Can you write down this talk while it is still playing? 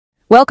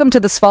Welcome to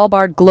the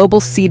Svalbard Global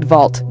Seed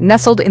Vault,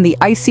 nestled in the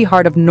icy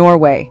heart of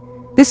Norway.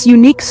 This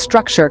unique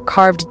structure,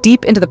 carved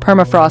deep into the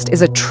permafrost,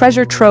 is a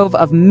treasure trove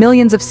of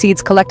millions of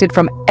seeds collected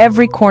from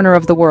every corner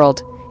of the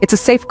world. It's a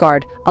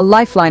safeguard, a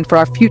lifeline for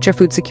our future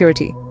food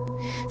security.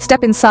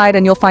 Step inside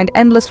and you'll find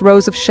endless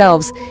rows of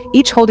shelves,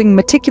 each holding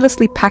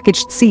meticulously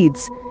packaged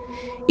seeds.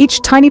 Each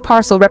tiny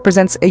parcel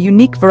represents a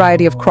unique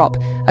variety of crop,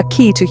 a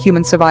key to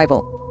human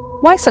survival.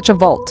 Why such a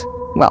vault?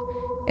 Well,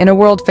 in a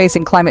world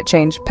facing climate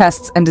change,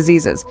 pests, and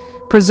diseases,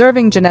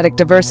 preserving genetic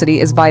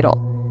diversity is vital.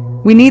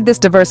 We need this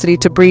diversity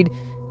to breed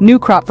new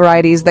crop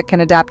varieties that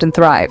can adapt and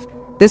thrive.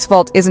 This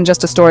vault isn't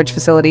just a storage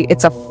facility,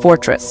 it's a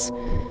fortress.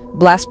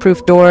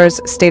 Blast-proof doors,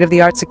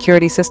 state-of-the-art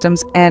security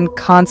systems, and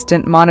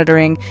constant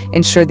monitoring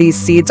ensure these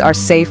seeds are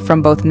safe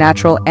from both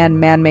natural and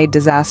man-made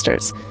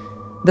disasters.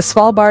 The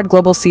Svalbard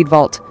Global Seed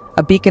Vault,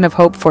 a beacon of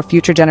hope for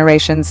future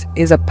generations,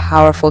 is a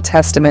powerful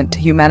testament to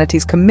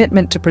humanity's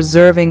commitment to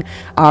preserving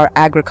our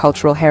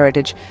agricultural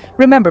heritage.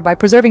 Remember, by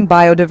preserving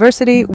biodiversity,